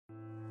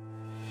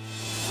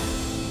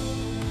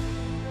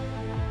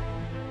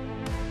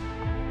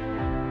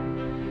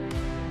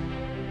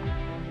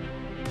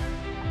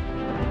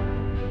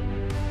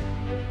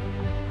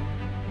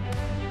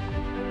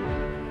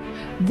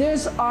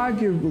There's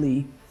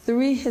arguably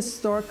 3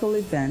 historical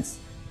events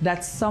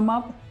that sum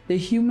up the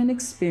human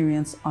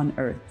experience on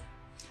Earth: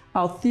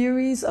 our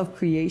theories of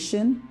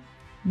creation,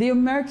 the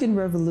American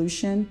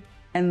Revolution,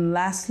 and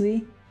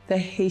lastly, the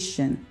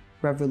Haitian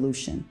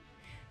Revolution.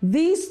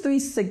 These 3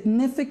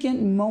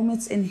 significant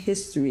moments in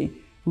history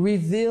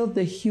reveal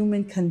the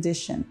human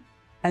condition,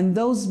 and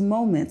those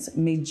moments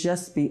may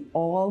just be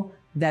all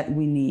that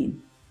we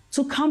need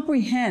to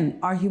comprehend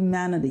our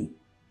humanity,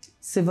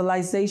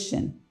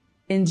 civilization,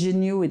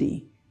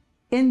 ingenuity,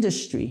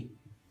 industry,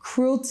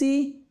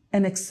 cruelty,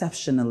 and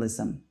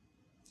exceptionalism.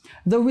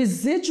 The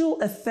residual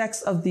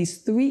effects of these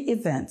 3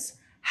 events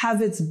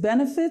have its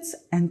benefits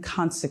and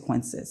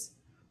consequences.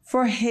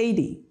 For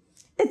Haiti,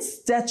 it's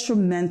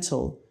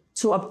detrimental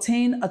to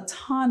obtain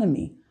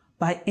autonomy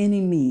by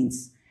any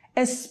means,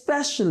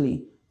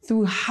 especially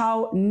through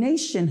how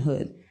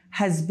nationhood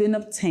has been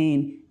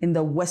obtained in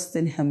the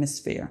Western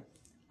Hemisphere.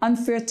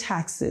 Unfair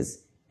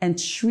taxes and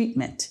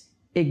treatment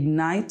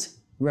ignite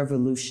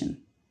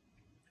revolution.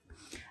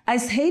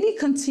 As Haiti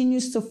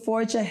continues to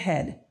forge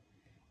ahead,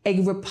 a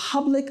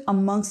republic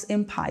amongst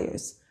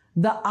empires,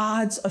 the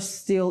odds are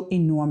still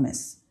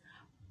enormous.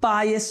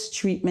 Biased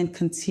treatment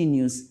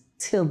continues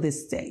till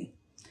this day.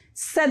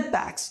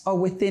 Setbacks are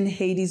within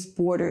Haiti's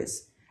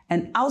borders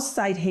and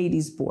outside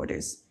Haiti's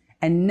borders,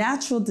 and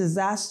natural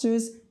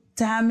disasters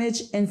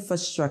damage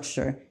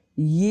infrastructure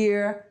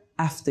year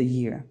after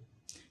year.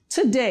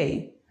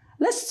 Today,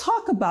 let's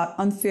talk about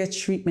unfair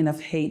treatment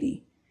of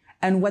Haiti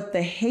and what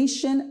the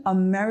Haitian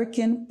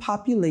American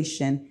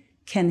population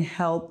can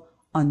help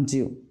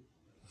undo.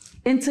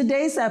 In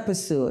today's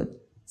episode,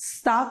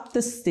 Stop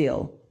the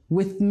Steal,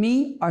 with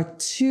me are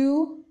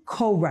 2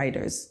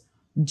 co-writers,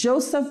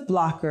 Joseph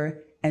Blocher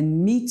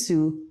and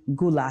Mitu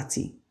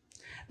Gulati.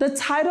 The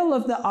title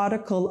of the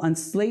article on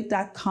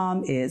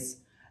Slate.com is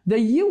 "The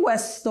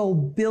U.S. Stole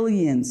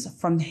Billions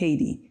from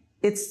Haiti.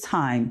 It's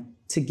time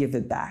to give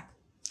it back."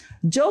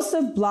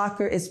 Joseph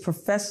Blocher is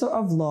professor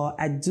of law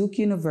at Duke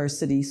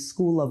University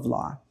School of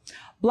Law.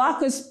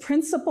 Blocher's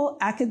principal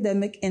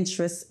academic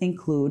interests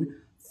include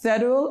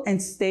federal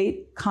and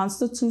state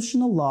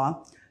constitutional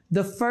law,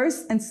 the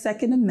First and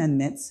Second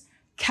Amendments,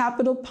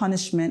 capital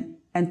punishment,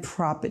 and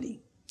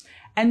property.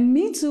 And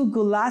Mitu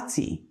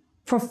Gulati,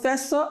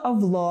 professor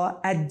of law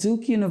at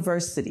Duke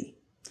University.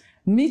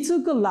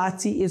 Mitu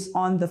Gulati is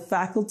on the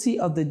faculty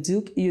of the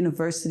Duke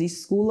University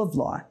School of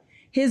Law.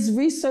 His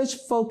research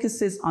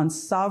focuses on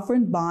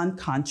sovereign bond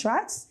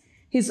contracts.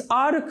 His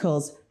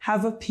articles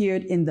have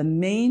appeared in the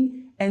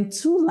Maine and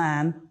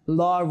Tulane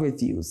Law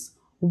Reviews.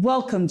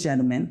 Welcome,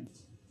 gentlemen.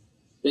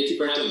 Thank you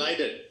for having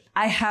me.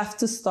 I have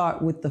to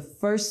start with the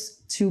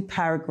first 2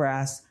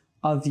 paragraphs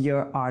of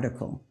your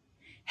article.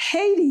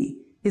 Haiti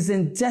is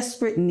in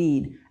desperate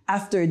need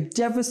after a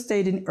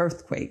devastating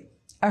earthquake,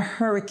 a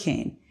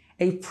hurricane,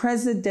 a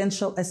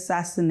presidential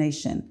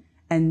assassination,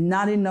 and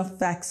not enough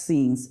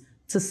vaccines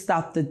to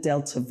stop the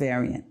Delta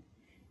variant.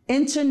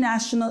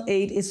 International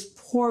aid is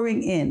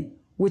pouring in,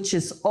 which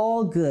is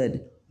all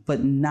good,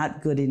 but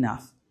not good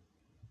enough.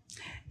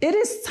 It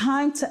is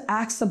time to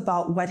ask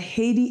about what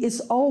Haiti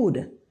is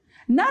owed,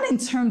 not in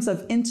terms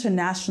of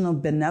international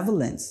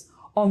benevolence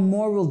or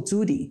moral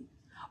duty,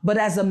 but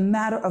as a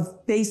matter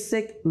of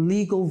basic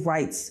legal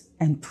rights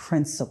and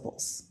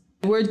principles.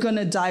 We're going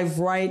to dive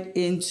right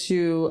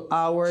into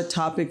our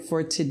topic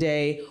for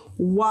today,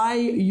 why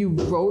you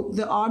wrote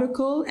the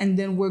article, and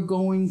then we're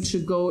going to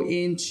go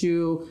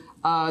into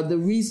the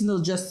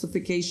reasonable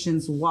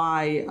justifications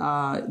why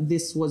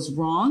this was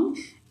wrong,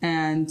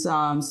 and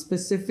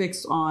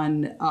specifics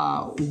on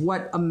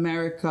what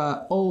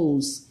America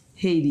owes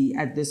Haiti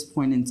at this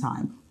point in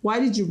time. Why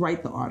did you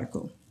write the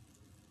article?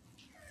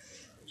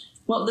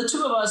 Well, the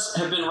 2 of us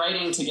have been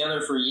writing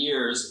together for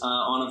years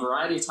on a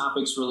variety of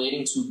topics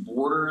relating to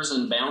borders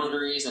and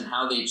boundaries and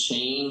how they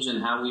change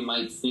and how we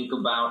might think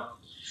about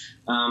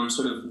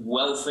sort of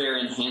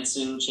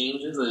welfare-enhancing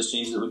changes, those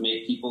changes that would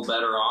make people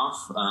better off,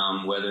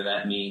 whether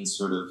that means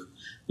sort of,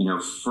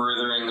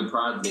 furthering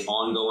the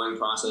ongoing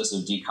process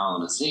of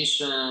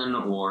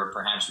decolonization or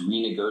perhaps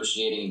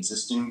renegotiating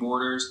existing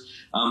borders.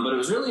 But it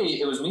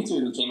was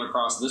Mitu who came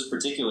across this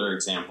particular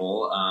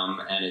example,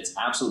 and it's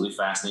absolutely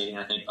fascinating,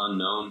 I think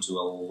unknown to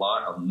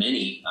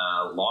many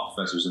law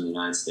professors in the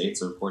United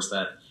States. So of course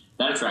that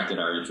attracted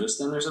our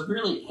interest. And there's a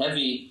really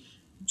heavy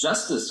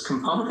justice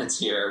components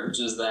here, which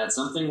is that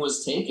something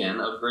was taken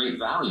of great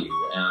value.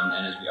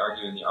 And as we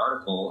argue in the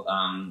article,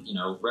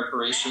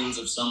 reparations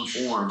of some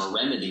form or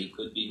remedy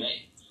could be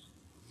made.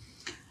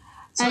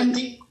 So I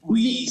think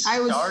we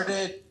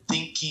started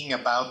thinking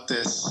about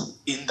this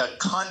in the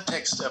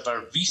context of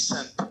a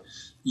recent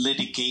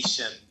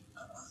litigation.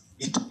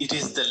 It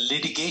is the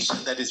litigation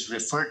that is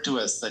referred to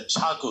as the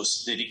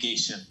Chagos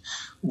litigation,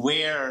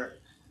 where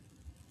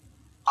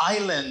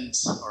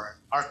islands or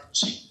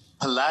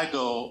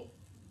archipelago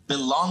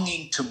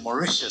belonging to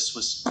Mauritius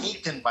was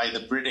taken by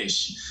the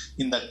British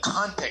in the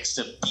context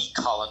of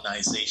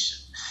decolonization.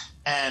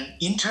 And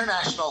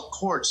international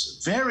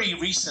courts very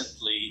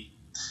recently,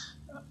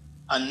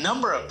 a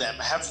number of them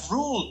have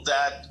ruled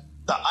that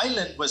the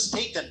island was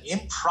taken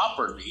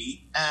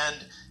improperly and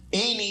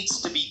A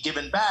needs to be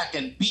given back,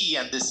 and B,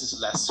 and this is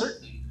less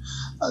certain,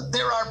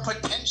 there are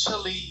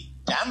potentially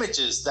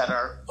damages that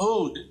are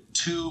owed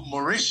to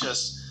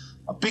Mauritius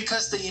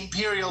because the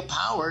imperial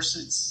powers,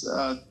 it's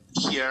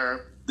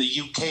here,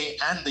 the UK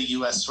and the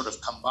US sort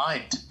of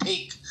combined to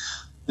take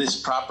this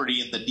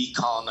property in the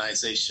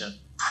decolonization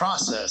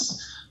process.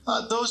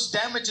 Those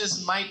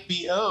damages might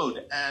be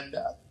owed, and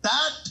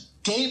that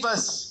gave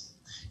us,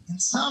 in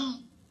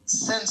some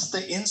sense,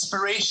 the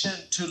inspiration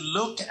to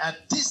look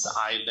at this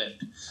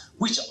island,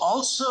 which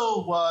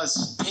also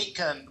was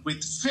taken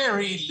with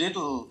very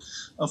little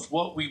of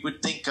what we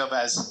would think of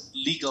as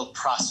legal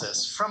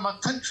process from a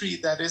country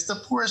that is the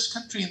poorest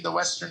country in the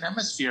Western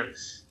Hemisphere.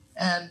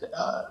 And,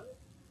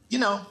 you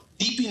know,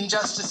 deep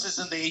injustices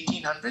in the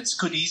 1800s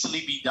could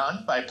easily be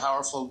done by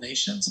powerful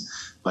nations,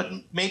 but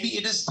maybe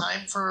it is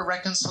time for a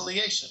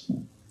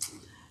reconciliation.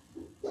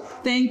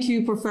 Thank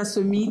you,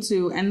 Professor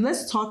Mitu. And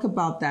let's talk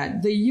about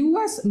that. The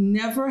U.S.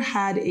 never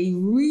had a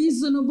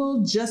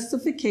reasonable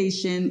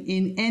justification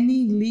in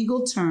any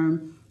legal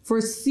term for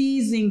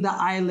seizing the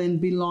island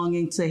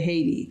belonging to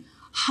Haiti.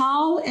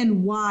 How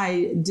and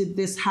why did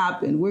this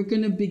happen? We're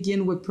going to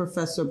begin with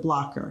Professor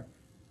Blocher.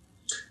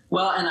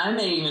 Well, and I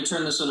may even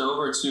turn this one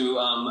over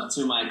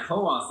to my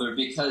co-author,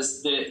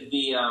 because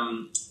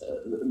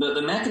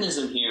the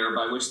mechanism here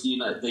by which the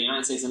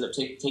United States ended up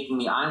taking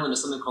the island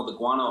is something called the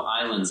Guano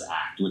Islands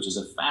Act, which is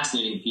a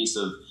fascinating piece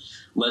of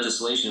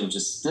legislation which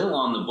is still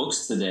on the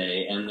books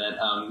today, and that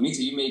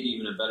Mitu, you may be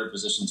even in a better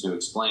position to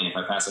explain if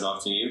I pass it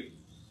off to you.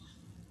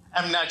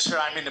 I'm not sure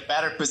I'm in a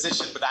better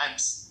position, but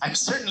I'm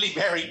certainly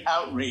very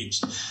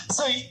outraged.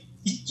 So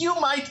you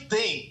might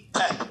think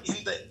that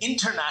in the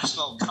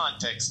international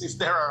context, if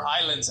there are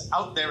islands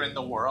out there in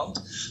the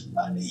world,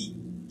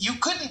 you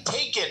couldn't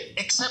take it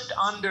except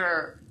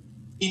under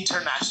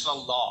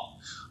international law,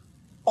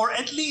 or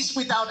at least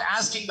without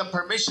asking the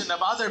permission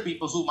of other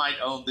people who might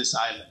own this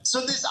island. So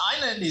this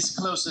island is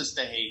closest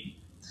to Haiti.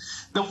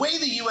 The way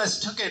the U.S.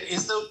 took it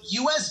is the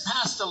U.S.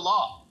 passed a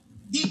law,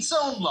 its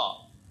own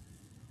law,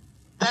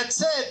 that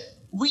said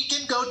we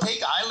can go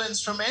take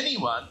islands from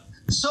anyone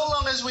so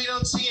long as we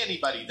don't see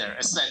anybody there,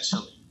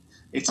 essentially.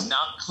 It's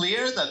not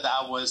clear that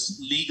that was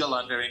legal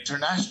under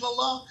international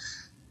law.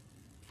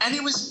 And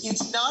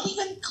it's not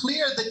even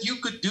clear that you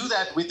could do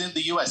that within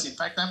the U.S. In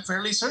fact, I'm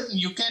fairly certain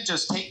you can't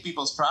just take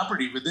people's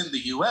property within the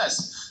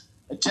U.S.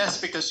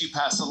 just because you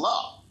pass a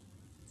law.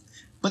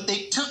 But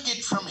they took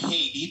it from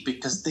Haiti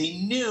because they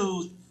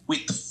knew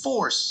with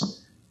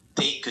force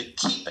they could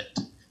keep it.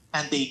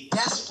 And they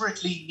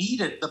desperately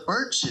needed the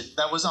bird shit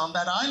that was on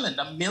that island,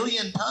 1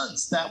 million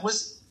tons. That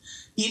was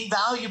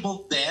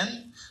invaluable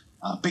then,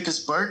 because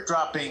bird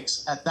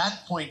droppings at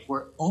that point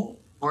were,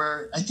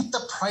 I think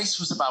the price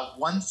was about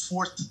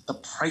 1/4 the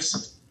price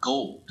of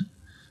gold.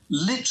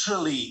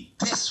 Literally,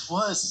 this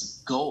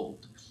was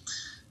gold.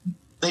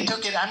 They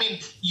took it, I mean,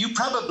 you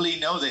probably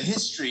know the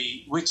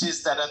history, which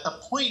is that at the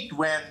point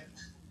when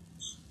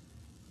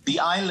the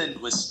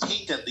island was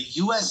taken, the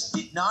U.S.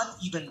 did not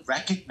even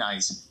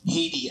recognize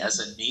Haiti as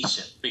a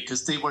nation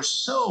because they were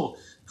so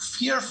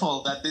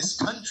fearful that this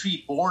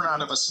country born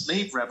out of a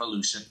slave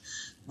revolution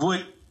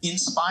would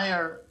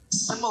inspire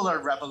similar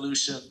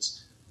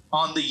revolutions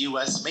on the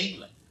U.S.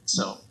 mainland.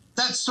 So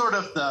that's sort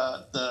of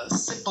the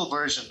simple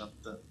version of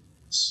the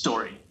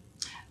story.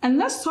 And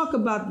let's talk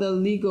about the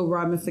legal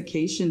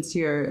ramifications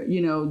here.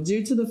 You know,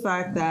 due to the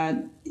fact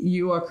that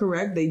you are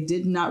correct, they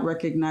did not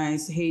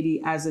recognize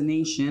Haiti as a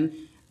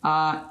nation.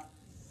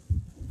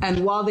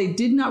 And while they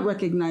did not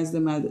recognize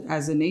them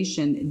as a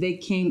nation, they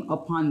came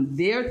upon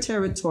their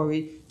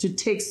territory to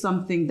take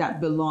something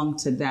that belonged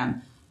to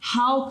them.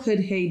 How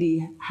could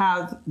Haiti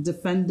have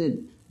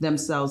defended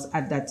themselves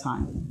at that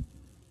time?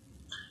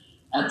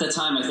 At the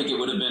time, I think it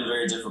would have been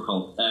very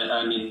difficult.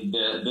 I mean,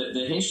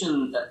 the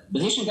Haitian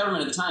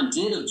government at the time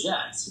did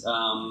object,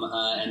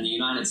 and the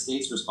United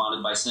States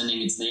responded by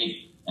sending its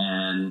navy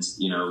and,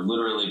 you know,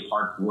 literally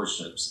parked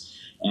warships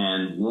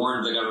and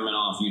warned the government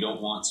off. You don't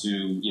want to,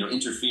 you know,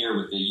 interfere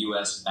with the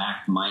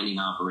U.S.-backed mining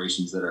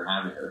operations that are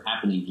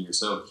happening here.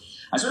 So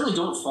I certainly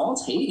don't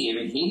fault Haiti. I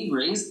mean, Haiti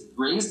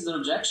raised an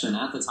objection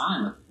at the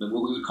time,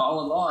 what we would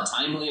call a law, a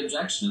timely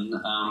objection,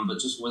 but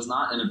just was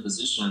not in a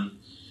position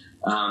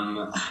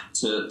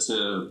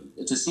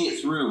to see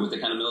it through with the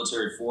kind of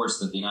military force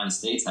that the United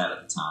States had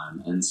at the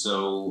time. And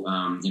so,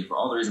 you know, for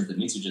all the reasons that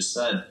Mitu just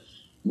said,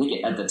 I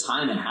think at the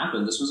time it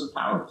happened, this was a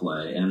power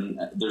play, and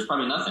there's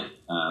probably nothing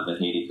that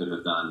Haiti could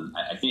have done,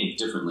 I think,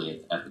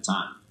 differently at the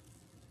time.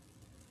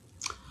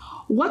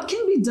 What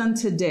can be done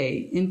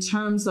today in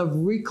terms of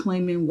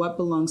reclaiming what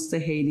belongs to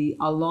Haiti,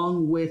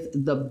 along with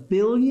the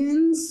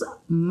billions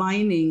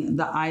mining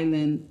the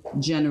island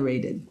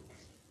generated?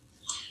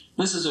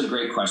 This is a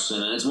great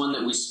question, and it's one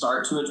that we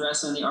start to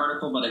address in the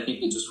article, but I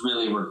think it just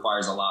really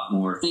requires a lot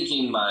more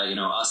thinking by, you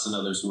know, us and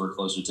others who are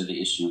closer to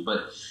the issue.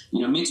 But, you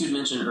know, Mitu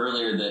mentioned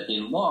earlier that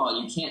in law,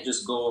 you can't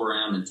just go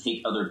around and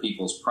take other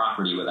people's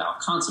property without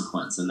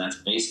consequence, and that's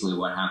basically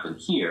what happened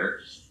here.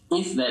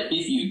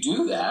 if you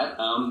do that,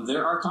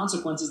 there are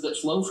consequences that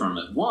flow from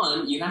it.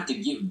 One, you have to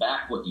give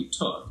back what you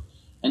took.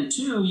 And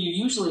two, you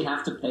usually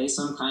have to pay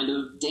some kind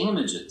of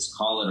damages,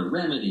 call it a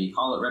remedy,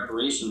 call it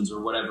reparations, or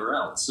whatever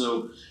else.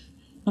 So,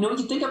 we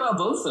can think about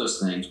both those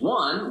things.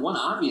 One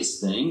obvious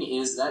thing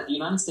is that the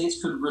United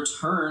States could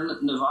return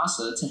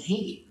Navassa to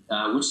Haiti,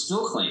 which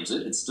still claims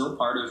it. It's still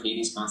part of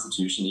Haiti's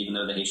constitution, even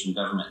though the Haitian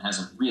government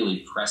hasn't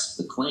really pressed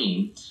the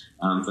claim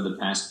for the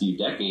past few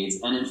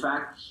decades. And in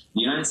fact, the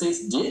United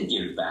States did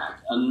give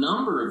back a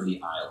number of the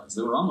islands.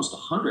 There were almost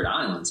 100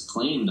 islands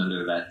claimed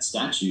under that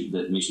statute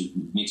that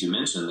Mitu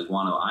mentioned, the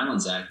Guano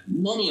Islands Act.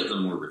 Many of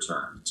them were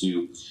returned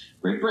to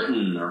Great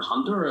Britain or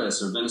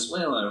Honduras or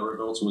Venezuela, or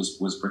whoever else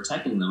was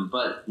protecting them.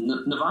 But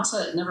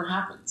Navassa, it never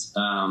happened.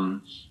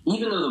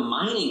 Even though the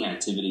mining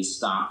activity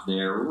stopped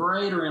there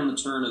right around the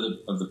turn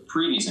of the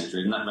previous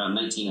century, not about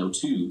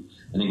 1902,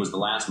 I think was the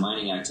last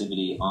mining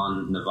activity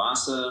on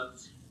Navassa.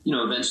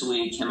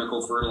 Eventually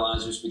chemical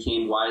fertilizers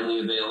became widely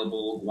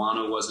available.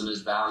 Guano wasn't as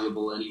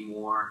valuable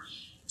anymore.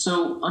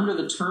 So under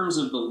the terms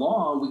of the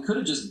law, we could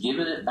have just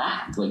given it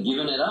back,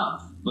 given it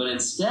up. But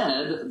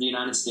instead, the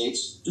United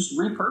States just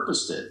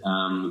repurposed it.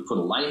 We put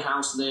a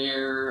lighthouse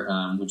there,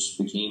 which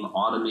became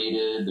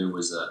automated. There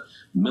was a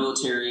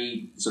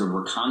military sort of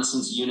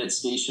reconnaissance unit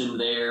stationed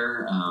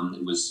there.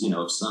 It was,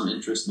 of some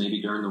interest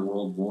maybe during the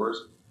World Wars.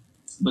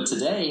 But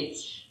today,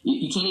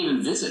 you can't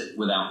even visit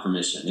without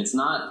permission. It's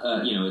not,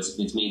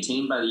 it's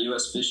maintained by the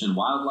U.S. Fish and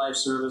Wildlife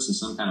Service as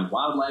some kind of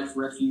wildlife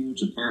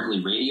refuge.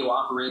 Apparently, radio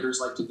operators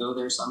like to go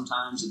there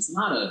sometimes. It's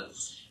not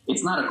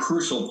a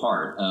crucial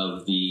part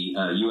of the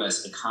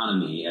U.S.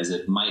 economy as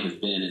it might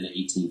have been in the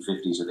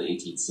 1850s or the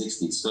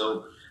 1860s.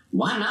 So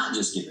why not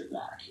just give it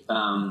back?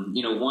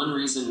 One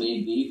reason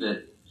may be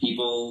that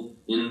people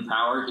in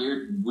power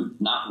here would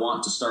not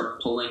want to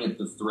start pulling at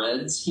the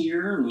threads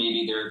here.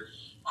 Maybe they're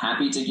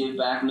happy to give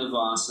back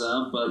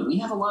Navassa, but we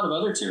have a lot of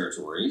other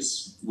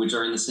territories which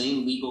are in the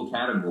same legal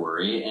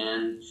category,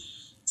 and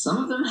some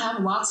of them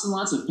have lots and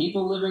lots of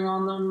people living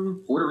on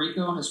them. Puerto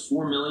Rico has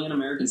 4 million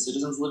American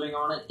citizens living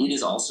on it. It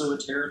is also a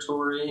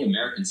territory.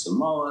 American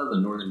Samoa, the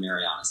Northern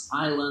Marianas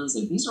Islands,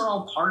 these are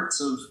all parts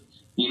of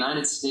the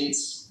United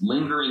States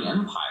lingering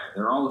empire.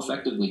 They're all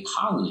effectively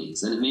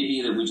colonies, and it may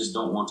be that we just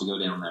don't want to go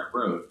down that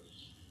road.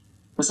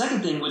 The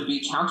second thing would be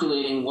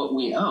calculating what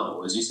we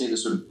owe, as you say, the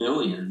sort of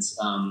billions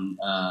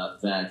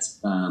that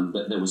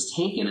was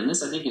taken. And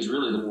this, I think, is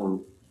really the more,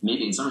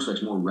 maybe in some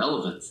respects, more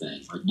relevant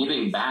thing.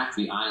 Giving back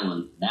the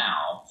island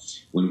now,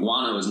 when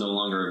guano is no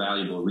longer a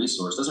valuable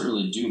resource, doesn't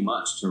really do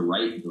much to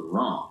right the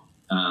wrong.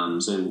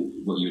 So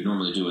what you would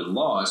normally do in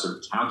law is sort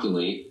of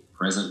calculate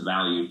present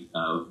value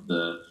of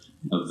the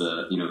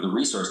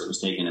resource that was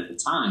taken at the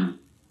time,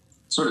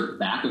 sort of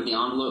back of the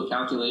envelope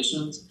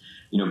calculations.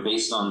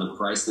 Based on the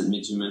price that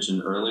Mitu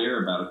mentioned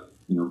earlier, about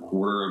a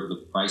quarter of the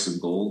price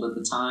of gold at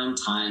the time,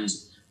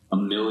 times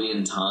 1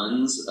 million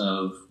tons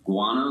of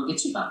guano,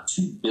 gets you about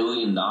 $2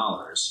 billion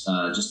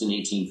just in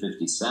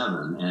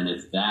 1857. And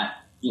if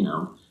that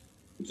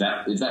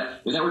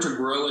were to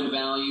grow in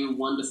value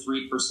 1 to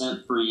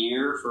 3% per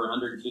year for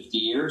 150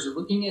 years, you're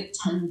looking at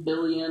 10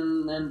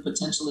 billion and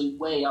potentially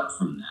way up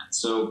from that.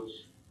 So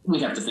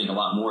we'd have to think a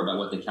lot more about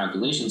what the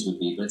calculations would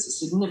be, but it's a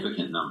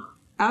significant number.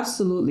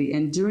 Absolutely.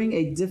 And during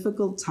a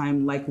difficult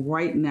time like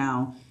right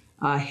now,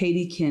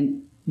 Haiti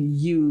can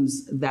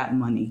use that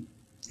money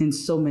in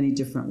so many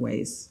different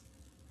ways.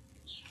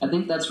 I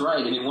think that's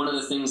right. I mean, one of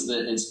the things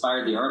that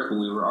inspired the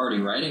article, we were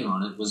already writing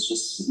on it, was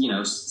just,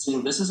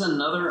 saying this is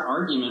another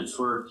argument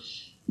for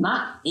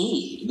not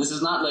aid. This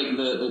is not like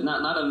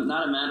not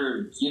a matter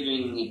of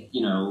giving,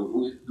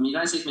 the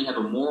United States may have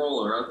a moral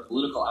or a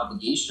political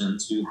obligation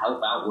to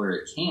help out where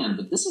it can,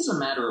 but this is a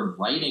matter of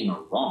righting a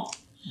wrong.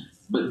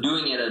 But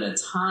doing it at a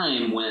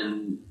time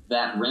when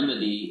that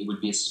remedy would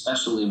be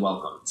especially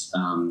welcomed,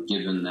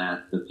 given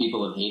that the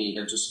people of Haiti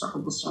have just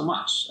struggled with so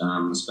much,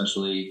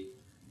 especially,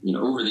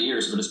 over the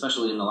years, but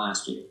especially in the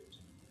last year.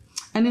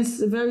 And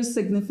it's very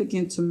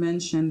significant to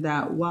mention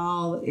that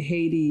while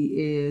Haiti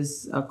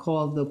is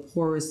called the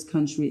poorest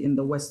country in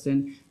the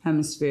Western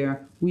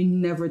Hemisphere, we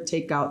never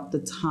take out the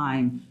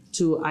time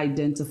to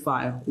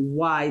identify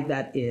why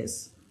that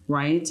is.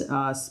 Right?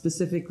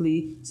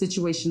 Specifically,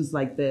 situations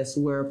like this,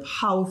 where a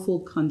powerful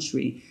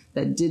country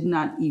that did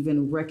not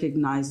even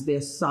recognize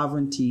their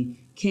sovereignty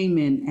came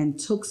in and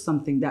took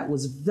something that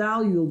was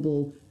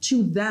valuable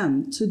to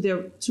them, to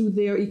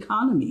their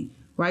economy,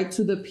 right?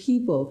 To the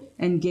people,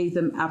 and gave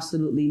them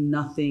absolutely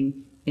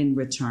nothing in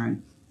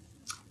return.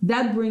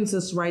 That brings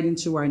us right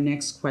into our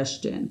next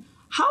question.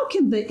 How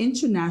can the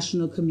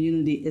international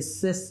community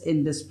assist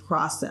in this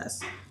process?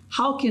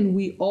 How can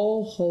we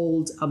all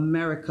hold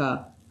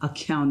America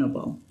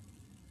accountable?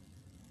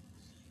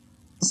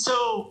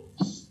 So,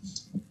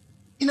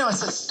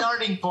 as a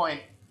starting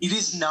point, it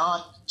is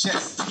not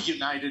just the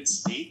United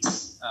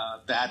States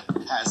that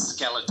has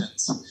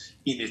skeletons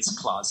in its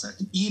closet,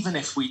 even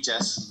if we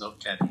just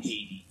look at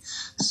Haiti.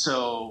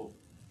 So,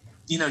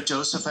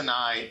 Joseph and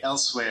I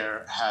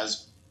elsewhere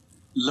has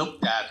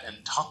looked at and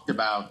talked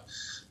about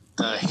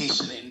the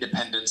Haitian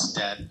independence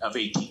debt of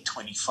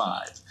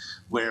 1825,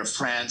 where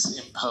France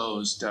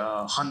imposed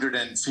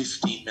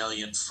 150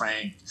 million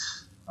franc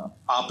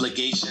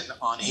obligation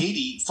on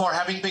Haiti for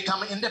having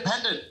become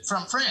independent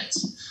from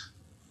France.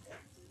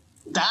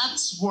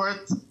 That's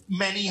worth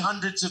many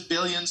hundreds of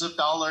billions of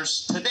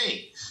dollars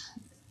today.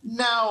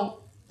 Now,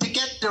 to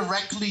get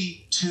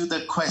directly to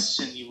the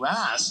question you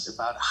asked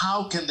about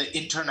how can the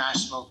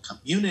international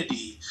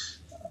community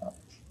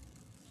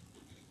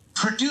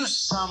produce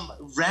some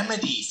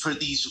remedy for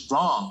these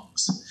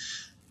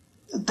wrongs,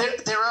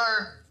 there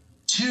are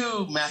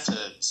two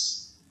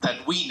methods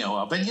that we know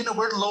of. And,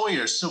 we're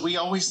lawyers, so we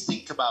always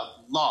think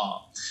about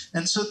law.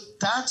 And so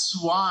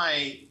that's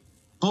why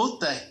both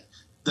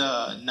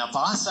the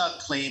Navassa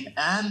claim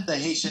and the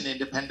Haitian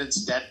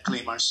independence debt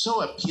claim are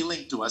so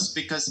appealing to us,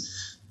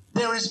 because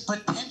there is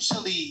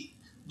potentially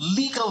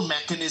legal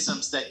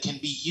mechanisms that can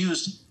be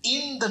used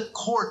in the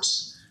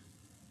courts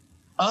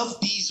of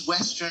these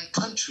Western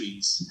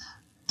countries,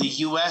 the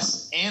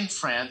US and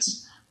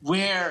France,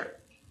 where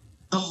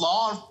the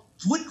law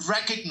would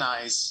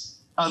recognize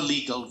a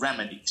legal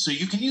remedy. So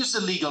you can use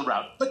the legal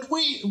route, but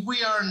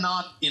we are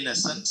not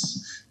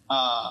innocents.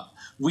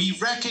 We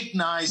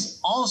recognize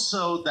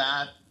also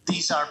that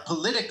these are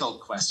political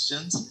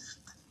questions,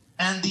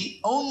 and the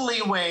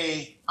only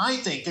way, I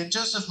think, and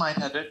Joseph might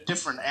have a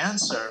different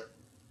answer,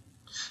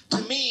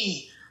 to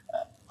me,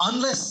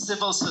 unless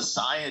civil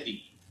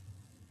society,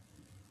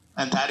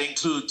 and that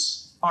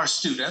includes our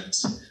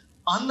students,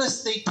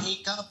 unless they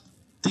take up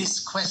this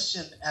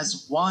question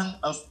as one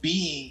of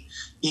being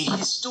a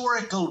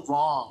historical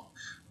wrong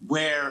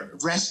where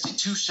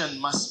restitution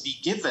must be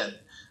given,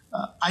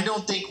 I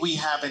don't think we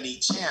have any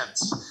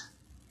chance.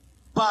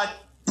 But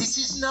this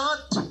is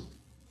not,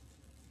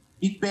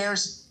 it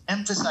bears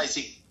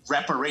emphasizing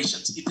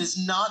reparations. It is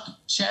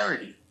not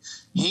charity.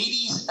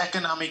 Haiti's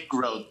economic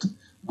growth,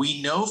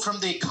 we know from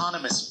the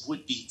economists,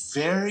 would be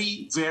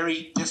very,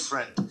 very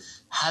different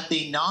had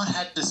they not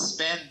had to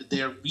spend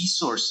their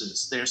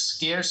resources, their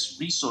scarce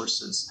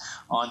resources,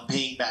 on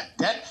paying back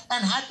debt,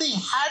 and had they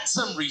had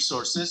some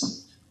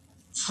resources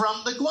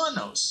from the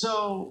guano.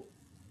 So,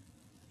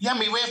 yeah, I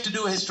mean, we have to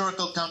do a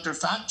historical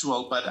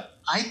counterfactual, but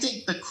I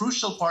think the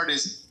crucial part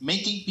is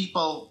making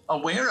people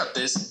aware of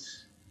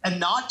this, and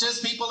not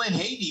just people in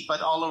Haiti,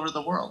 but all over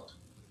the world.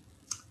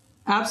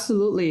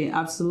 Absolutely,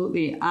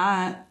 absolutely.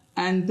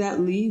 And that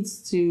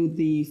leads to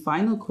the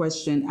final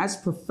question. As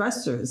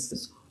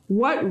professors,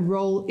 what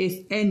role,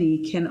 if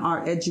any, can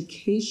our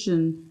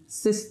education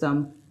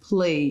system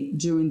play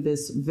during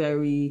this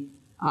very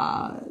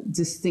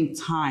distinct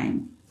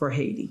time for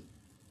Haiti?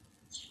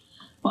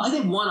 Well, I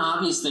think one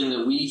obvious thing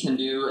that we can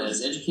do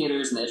as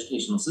educators and the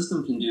educational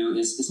system can do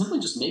is simply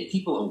just make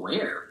people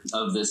aware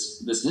of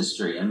this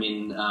history. I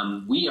mean,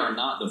 we are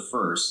not the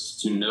first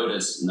to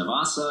notice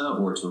Navassa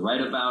or to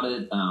write about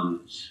it.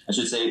 I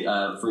should say,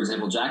 for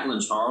example,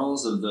 Jacqueline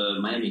Charles of the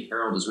Miami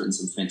Herald has written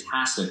some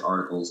fantastic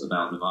articles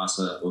about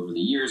Navassa over the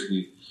years.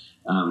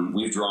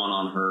 We've drawn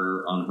on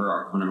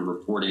her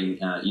reporting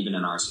even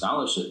in our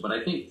scholarship. But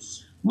I think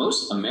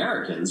most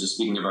Americans, just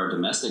speaking of our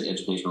domestic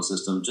educational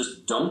system,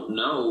 just don't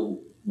know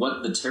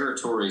what the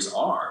territories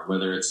are,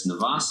 whether it's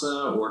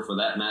Navassa or, for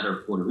that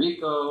matter, Puerto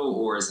Rico,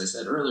 or, as I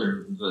said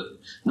earlier, the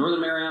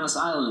Northern Marianas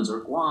Islands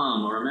or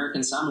Guam or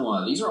American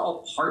Samoa. These are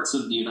all parts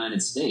of the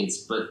United States,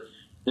 but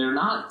they're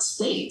not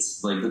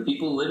states. Like, the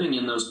people living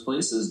in those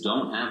places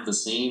don't have the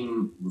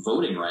same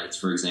voting rights,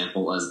 for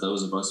example, as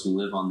those of us who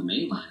live on the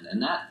mainland.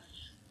 And that,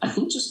 I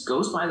think, just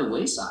goes by the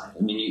wayside.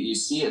 I mean, you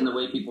see it in the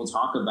way people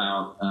talk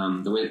about,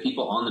 the way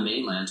people on the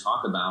mainland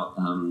talk about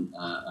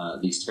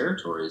these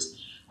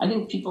territories. I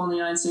think people in the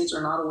United States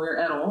are not aware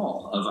at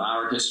all of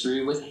our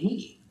history with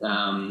Haiti.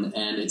 And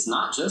it's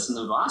not just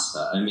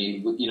Navassa. I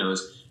mean,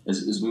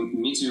 as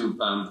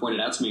Mitu pointed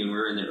out to me when we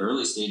were in the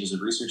early stages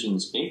of researching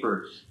this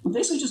paper, we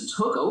basically just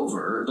took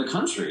over the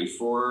country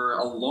for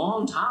a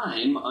long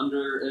time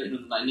under,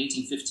 in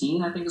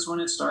 1815, I think is when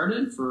it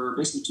started, for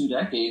basically 2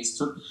 decades,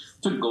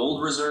 took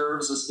gold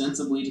reserves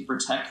ostensibly to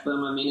protect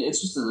them. I mean, it's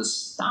just an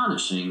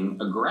astonishing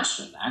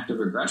act of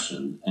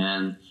aggression.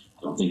 And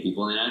I don't think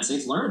people in the United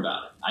States learn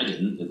about it. I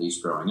didn't, at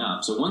least growing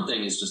up. So one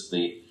thing is just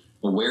the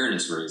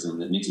awareness raising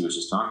that Mitu was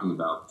just talking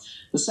about.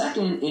 The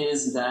second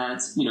is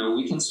that,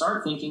 we can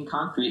start thinking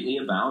concretely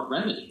about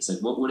remedies.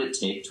 Like, what would it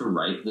take to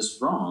right this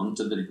wrong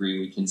to the degree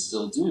we can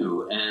still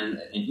do? And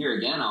here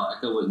again, I'll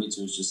echo what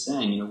Mitu was just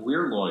saying.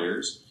 We're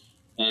lawyers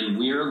and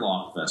we're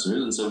law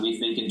professors, and so we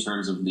think in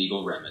terms of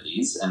legal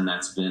remedies, and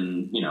that's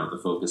been, the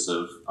focus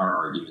of our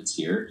arguments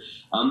here.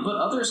 But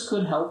others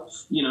could help,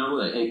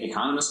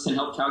 economists can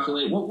help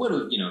calculate what would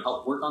have,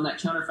 helped work on that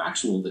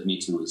counterfactual that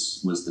Mitu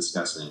was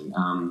discussing.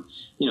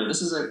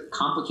 This is a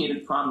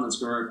complicated problem that's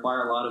going to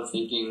require a lot of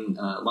thinking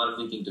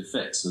to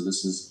fix. So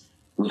this is,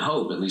 we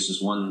hope, at least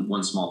just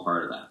one small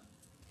part of that.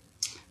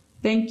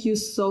 Thank you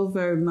so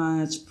very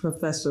much,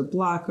 Professor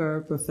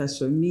Blocher,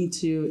 Professor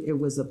Mitu. It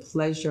was a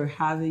pleasure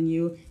having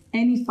you.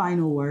 Any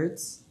final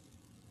words?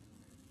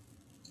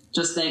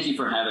 Just thank you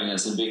for having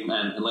us and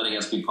letting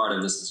us be part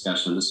of this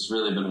discussion. This has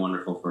really been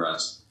wonderful for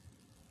us.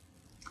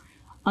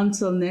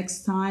 Until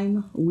next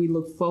time, we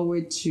look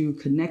forward to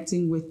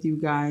connecting with you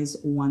guys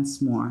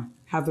once more.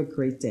 Have a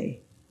great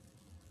day.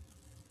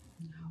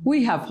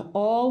 We have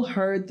all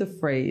heard the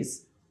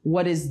phrase,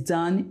 what is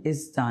done,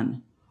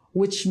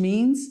 which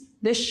means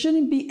there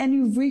shouldn't be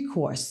any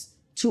recourse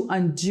to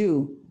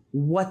undo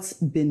what's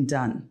been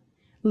done.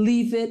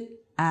 Leave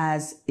it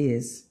as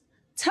is.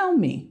 Tell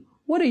me,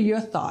 what are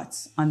your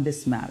thoughts on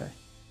this matter?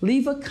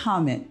 Leave a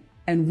comment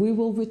and we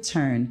will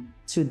return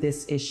to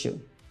this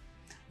issue.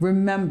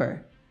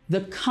 Remember,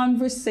 the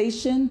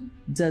conversation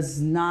does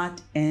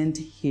not end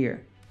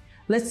here.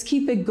 Let's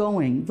keep it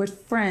going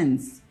with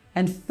friends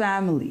and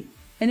family.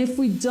 And if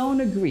we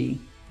don't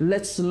agree,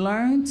 let's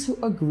learn to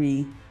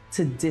agree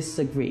to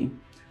disagree.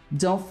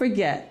 Don't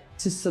forget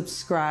to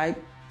subscribe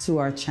to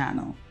our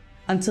channel.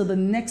 Until the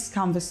next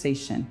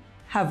conversation,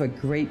 have a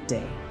great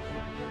day.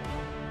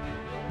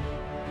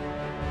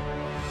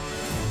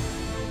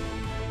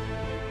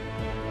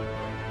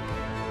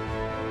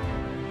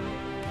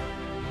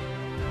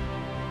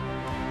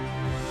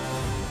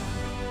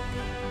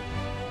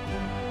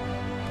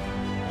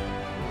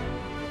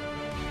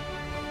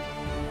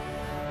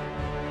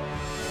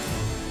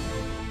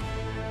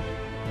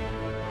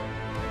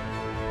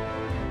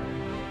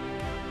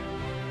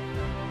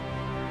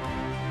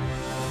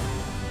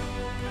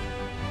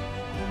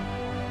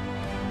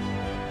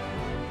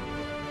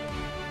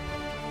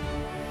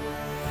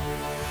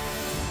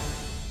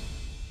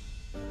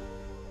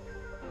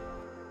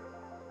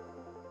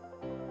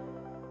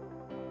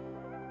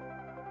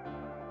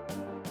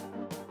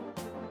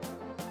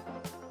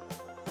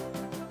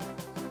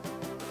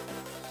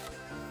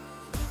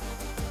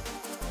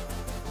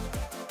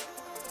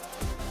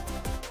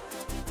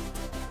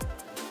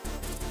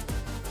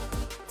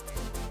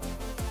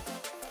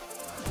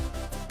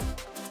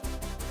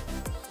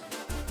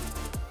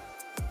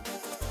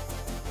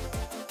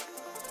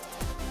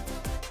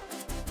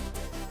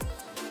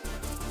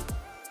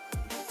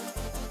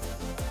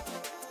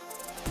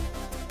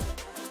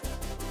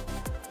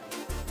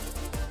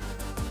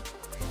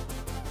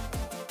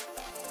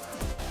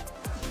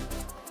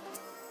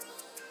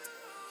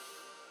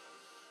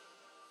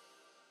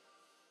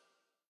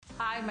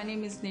 Hi, my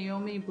name is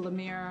Naomi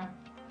Blemur,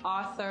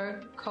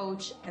 author,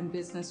 coach, and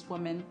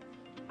businesswoman.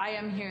 I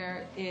am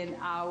here in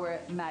our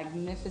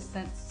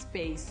magnificent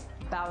space,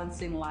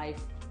 Balancing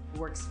Life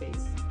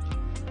workspace.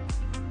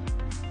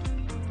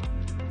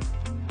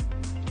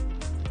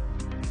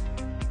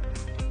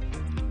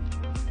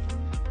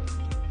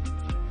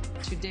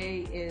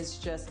 Today is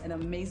just an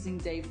amazing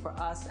day for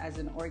us as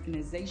an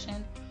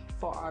organization,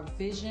 for our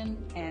vision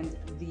and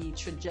the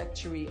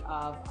trajectory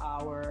of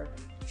our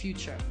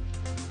future.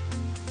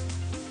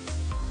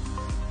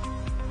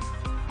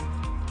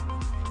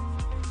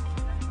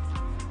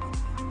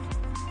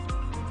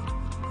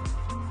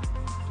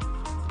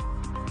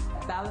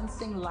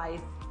 Balancing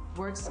Life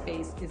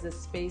Workspace is a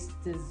space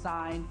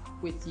designed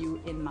with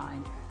you in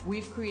mind.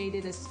 We've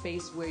created a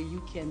space where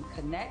you can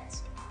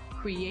connect,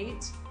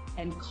 create,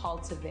 and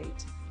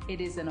cultivate.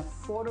 It is an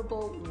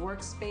affordable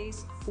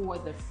workspace for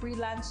the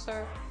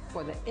freelancer,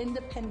 for the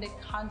independent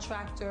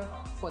contractor,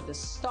 for the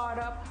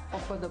startup, or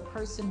for the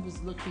person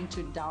who's looking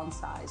to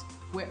downsize.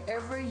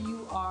 Wherever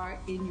you are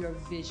in your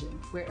vision,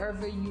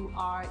 wherever you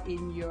are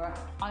in your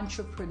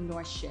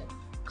entrepreneurship,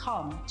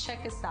 come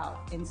check us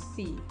out and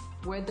see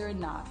whether or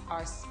not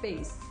our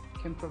space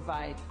can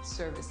provide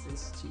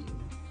services to you.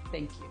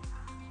 Thank you.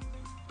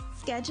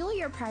 Schedule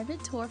your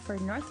private tour for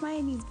North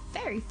Miami's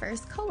very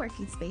first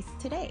co-working space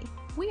today.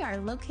 We are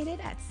located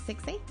at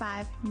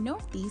 685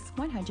 Northeast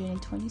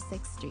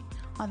 126th Street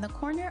on the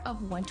corner of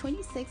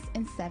 126th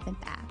and 7th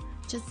Ave,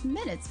 just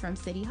minutes from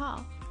City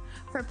Hall.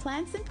 For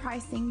plans and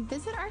pricing,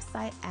 visit our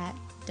site at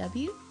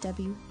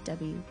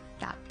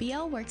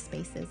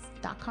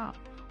www.blworkspaces.com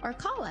or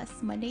call us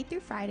Monday through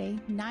Friday,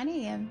 9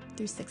 a.m.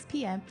 through 6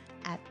 p.m.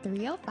 at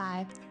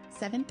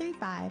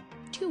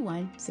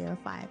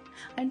 305-735-2105.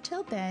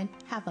 Until then,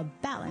 have a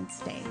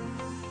balanced day.